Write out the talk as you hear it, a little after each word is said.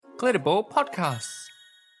Glitterball Podcasts.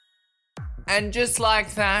 And just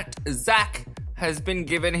like that, Zach has been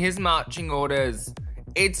given his marching orders.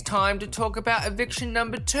 It's time to talk about eviction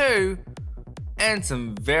number 2 and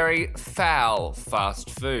some very foul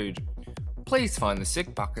fast food. Please find the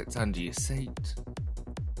sick buckets under your seat.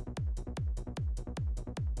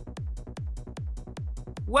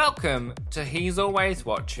 Welcome to He's Always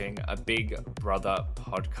Watching, a Big Brother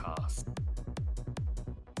podcast.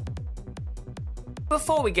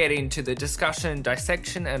 Before we get into the discussion,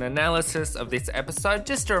 dissection and analysis of this episode,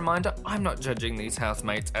 just a reminder, I'm not judging these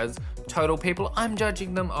housemates as total people. I'm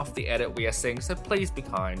judging them off the edit we are seeing, so please be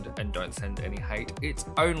kind and don't send any hate. It's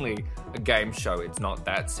only a game show, it's not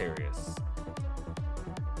that serious.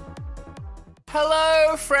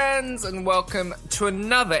 Hello friends and welcome to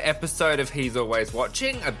another episode of He's Always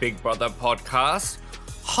Watching, a Big Brother podcast.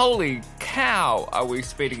 Holy cow, are we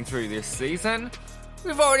speeding through this season?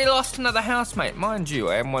 We've already lost another housemate. Mind you,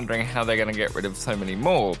 I am wondering how they're going to get rid of so many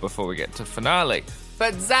more before we get to finale.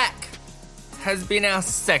 But Zach has been our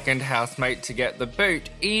second housemate to get the boot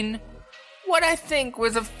in what I think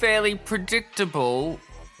was a fairly predictable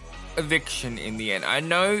eviction in the end. I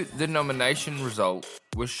know the nomination result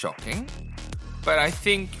was shocking, but I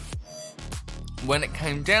think when it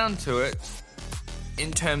came down to it,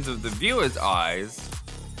 in terms of the viewer's eyes,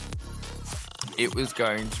 it was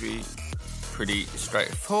going to be pretty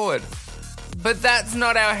straightforward. But that's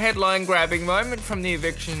not our headline-grabbing moment from the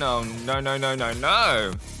eviction. Oh,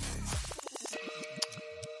 no.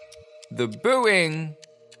 The booing,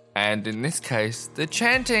 and in this case, the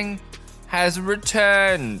chanting, has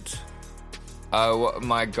returned. Oh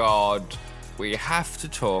my god. We have to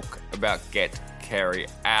talk about Get Kerry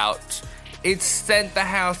Out. It's sent the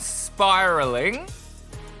house spiraling,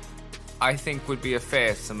 I think would be a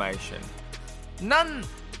fair summation. None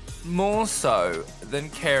more so than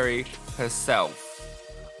Kerry herself.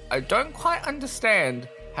 I don't quite understand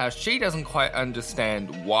how she doesn't quite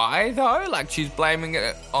understand why though. Like, she's blaming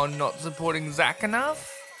it on not supporting Zach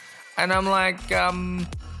enough. And I'm like,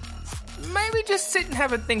 maybe just sit and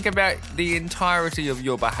have a think about the entirety of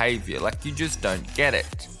your behaviour. Like, you just don't get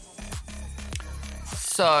it.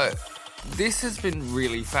 So, this has been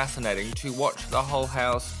really fascinating to watch the whole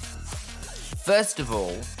house, first of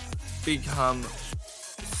all, become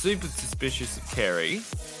super suspicious of Kerry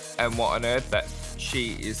and what on earth that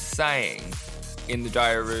she is saying in the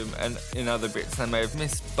diary room and in other bits I may have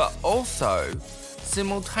missed, but also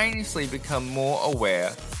simultaneously become more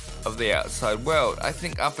aware of the outside world. I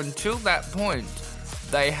think up until that point,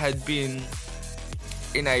 they had been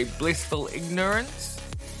in a blissful ignorance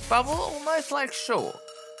bubble, almost like, sure,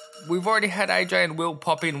 we've already had AJ and Will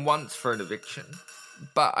pop in once for an eviction,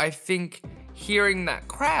 but I think hearing that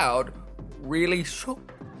crowd really shook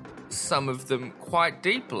some of them quite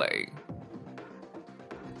deeply.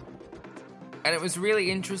 And it was really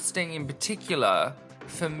interesting in particular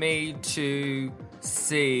for me to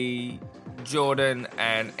see Jordan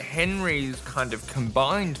and Henry's kind of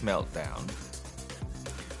combined meltdown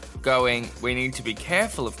going, we need to be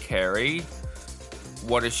careful of Kerry.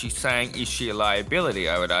 What is she saying? Is she a liability?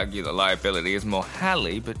 I would argue the liability is more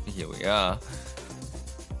Hallie, but here we are.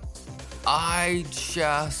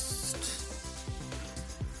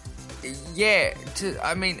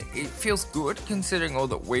 It feels good considering all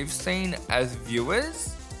that we've seen as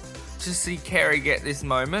viewers to see Kerry get this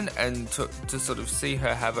moment and to sort of see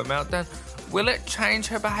her have a meltdown. Will it change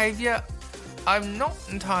her behaviour? I'm not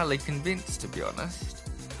entirely convinced, to be honest.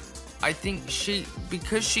 I think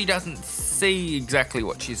because she doesn't see exactly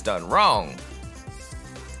what she's done wrong,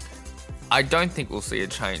 I don't think we'll see a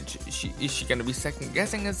change. Is she going to be second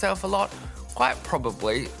guessing herself a lot? Quite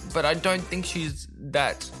probably, but I don't think she's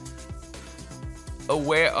that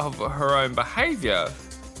aware of her own behaviour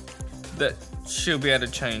that she'll be able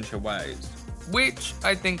to change her ways, which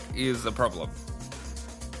I think is a problem.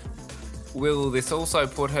 Will this also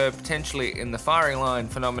put her potentially in the firing line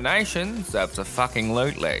for nominations?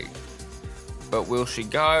 Abso-fucking-lutely. But will she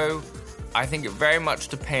go? I think it very much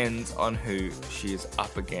depends on who she is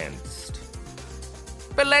up against.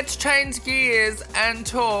 But let's change gears and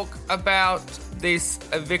talk about this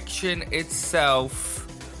eviction itself.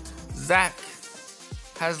 Zach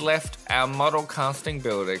has left our model casting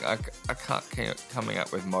building. I can't keep coming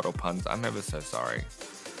up with model puns. I'm ever so sorry.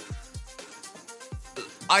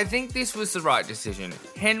 I think this was the right decision.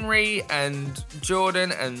 Henry and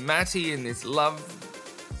Jordan and Matty in this love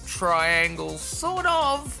triangle sort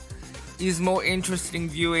of is more interesting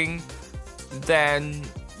viewing than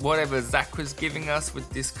whatever Zach was giving us with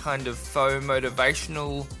this kind of faux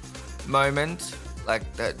motivational moment.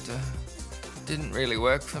 Like, that didn't really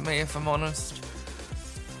work for me, if I'm honest.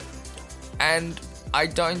 And I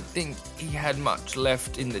don't think he had much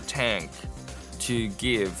left in the tank to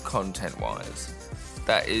give content-wise.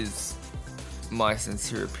 That is my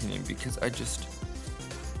sincere opinion, because I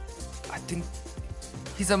think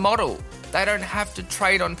he's a model. They don't have to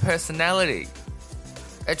trade on personality.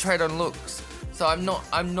 They trade on looks. So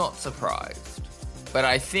I'm not surprised. But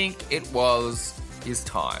I think it was his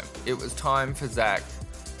time. It was time for Zach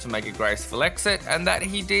to make a graceful exit, and that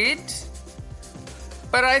he did.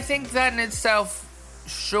 But I think that in itself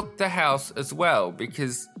shook the house as well,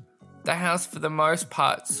 because the house for the most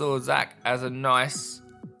part saw Zach as a nice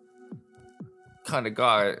kind of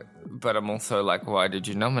guy, but I'm also like, why did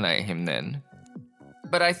you nominate him then?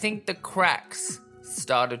 But I think the cracks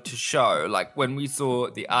started to show, like when we saw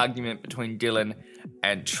the argument between Dylan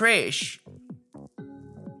and Trish,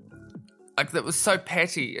 like that was so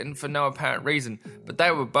petty and for no apparent reason, but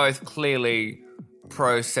they were both clearly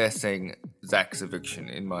processing Zach's eviction,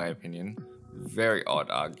 in my opinion. Very odd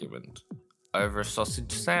argument over a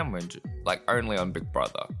sausage sandwich, like only on Big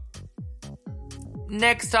Brother.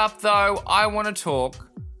 Next up though, I want to talk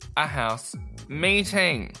a house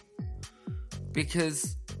meeting,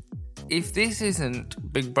 because if this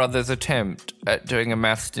isn't Big Brother's attempt at doing a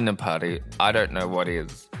maths dinner party, I don't know what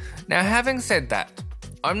is. Now, having said that,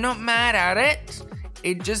 I'm not mad at it.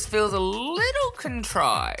 It just feels a little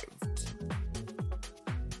contrived.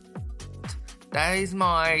 That is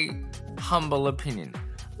my humble opinion.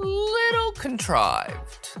 Little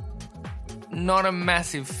contrived. Not a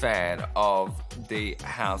massive fan of the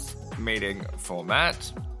house meeting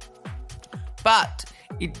format. But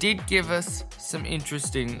it did give us some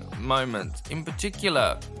interesting moments. In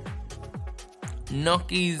particular,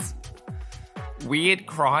 Noki's weird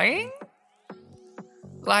crying.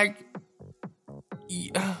 Like,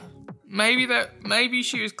 maybe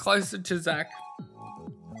she was closer to Zach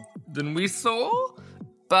than we saw,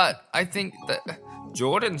 but I think that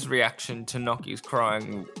Jordan's reaction to Noki's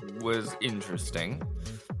crying was interesting,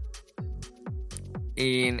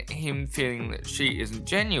 in him feeling that she isn't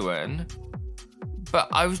genuine. But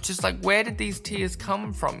I was just like, where did these tears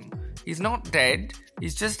come from? He's not dead.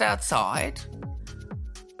 He's just outside.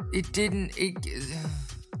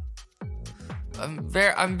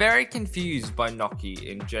 I'm very confused by Noki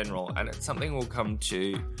in general, and it's something we'll come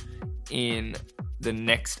to in the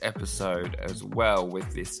next episode as well,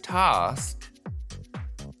 with this task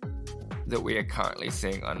that we are currently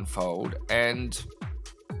seeing unfold. And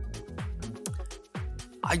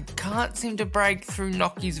I can't seem to break through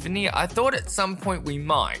Noki's veneer. I thought at some point we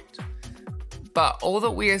might, but all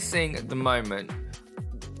that we are seeing at the moment,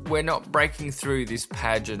 we're not breaking through this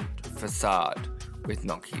pageant facade with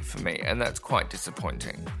Noki for me, and that's quite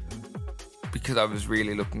disappointing, because I was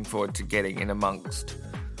really looking forward to getting in amongst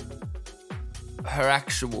her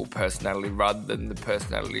actual personality rather than the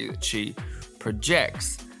personality that she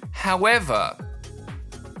projects. However,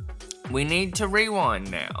 we need to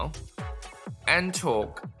rewind now and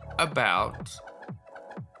talk about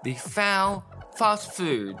the foul fast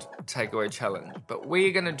food takeaway challenge. But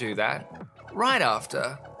we're going to do that right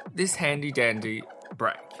after this handy dandy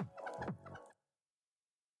break.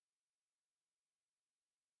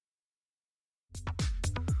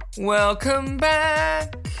 Welcome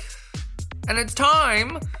back. And it's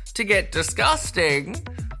time to get disgusting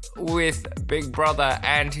with Big Brother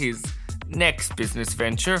and his next business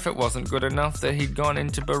venture. If it wasn't good enough that he'd gone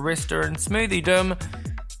into barista and smoothiedom,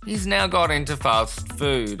 he's now got into fast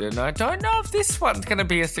food. And I don't know if this one's going to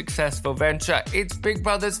be a successful venture. It's Big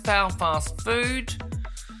Brother's foul fast food.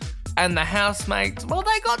 And the housemates, well,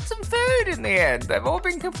 they got some food in the end. They've all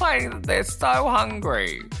been complaining that they're so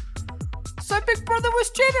hungry. So Big Brother was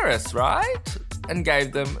generous, right? And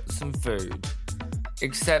gave them some food.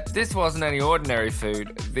 Except this wasn't any ordinary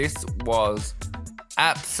food. This was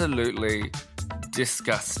absolutely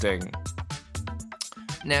disgusting.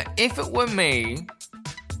 Now, if it were me,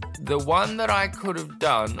 the one that I could have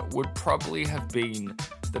done would probably have been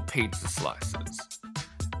the pizza slices.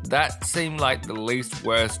 That seemed like the least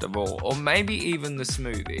worst of all, or maybe even the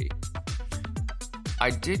smoothie. I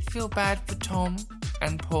did feel bad for Tom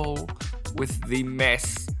and Paul with the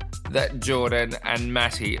mess that Jordan and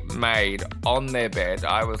Matty made on their bed.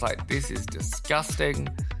 I was like, this is disgusting.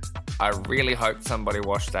 I really hope somebody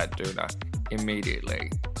washed that doona immediately.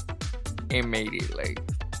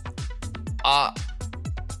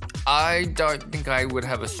 I don't think I would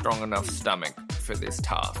have a strong enough stomach for this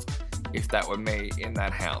task if that were me in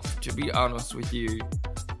that house. To be honest with you,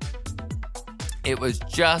 it was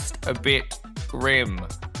just a bit grim.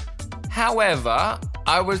 However,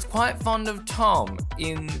 I was quite fond of Tom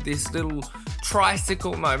in this little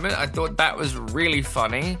tricycle moment. I thought that was really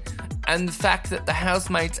funny. And the fact that the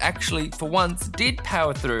housemates actually, for once, did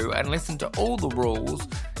power through and listen to all the rules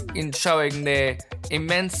in showing their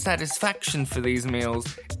immense satisfaction for these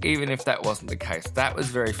meals, even if that wasn't the case. That was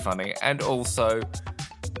very funny. And also,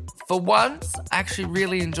 for once, I actually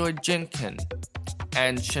really enjoyed Jenkin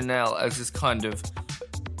and Chanel as this kind of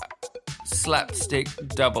slapstick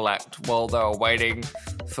double act while they were waiting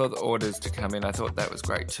for the orders to come in. I thought that was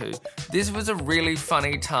great too. This was a really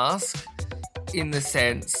funny task in the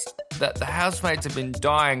sense that the housemates have been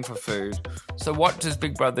dying for food. So what does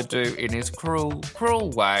Big Brother do in his cruel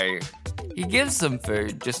way? He gives them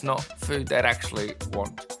food, just not food they'd actually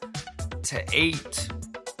want to eat.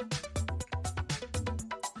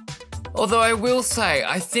 Although I will say,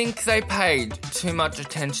 I think they paid too much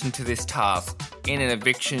attention to this task in an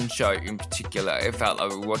eviction show in particular. It felt like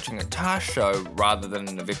we were watching a task show rather than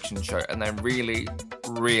an eviction show, and they really,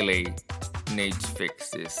 really need to fix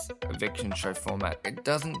this eviction show format. It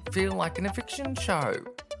doesn't feel like an eviction show.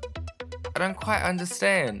 I don't quite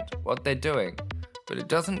understand what they're doing, but it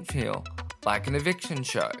doesn't feel like an eviction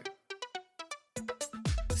show.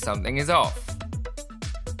 Something is off.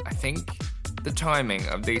 I think the timing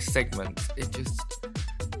of these segments,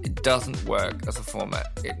 it doesn't work as a format.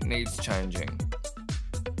 It needs changing.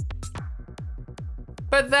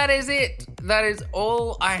 But that is it. That is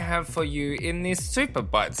all I have for you in this super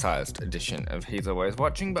bite-sized edition of He's Always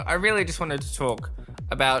Watching. But I really just wanted to talk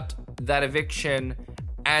about that eviction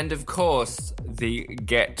and, of course, the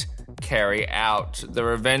get Kerry out, the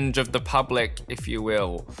revenge of the public, if you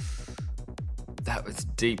will. That was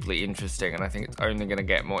deeply interesting, and I think it's only going to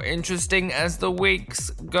get more interesting as the weeks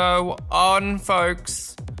go on,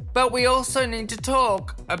 folks. But we also need to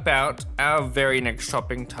talk about our very next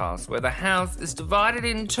shopping task, where the house is divided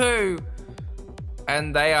in two,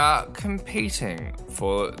 and they are competing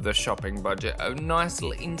for the shopping budget. A nice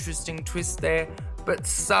little interesting twist there, but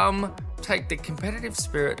some take the competitive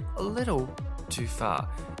spirit a little too far.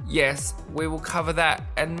 Yes, we will cover that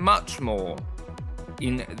and much more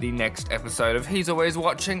in the next episode of He's Always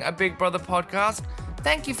Watching, a Big Brother podcast.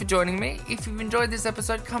 Thank you for joining me. If you've enjoyed this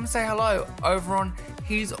episode, come say hello over on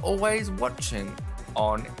He's Always Watching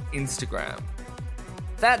on Instagram.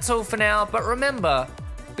 That's all for now, but remember,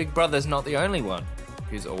 Big Brother's not the only one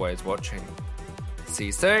who's always watching. See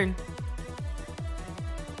you soon.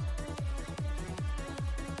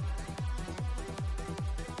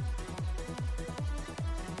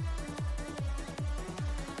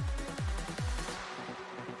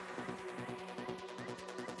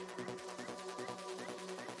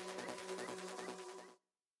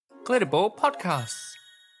 Glitterball Podcasts.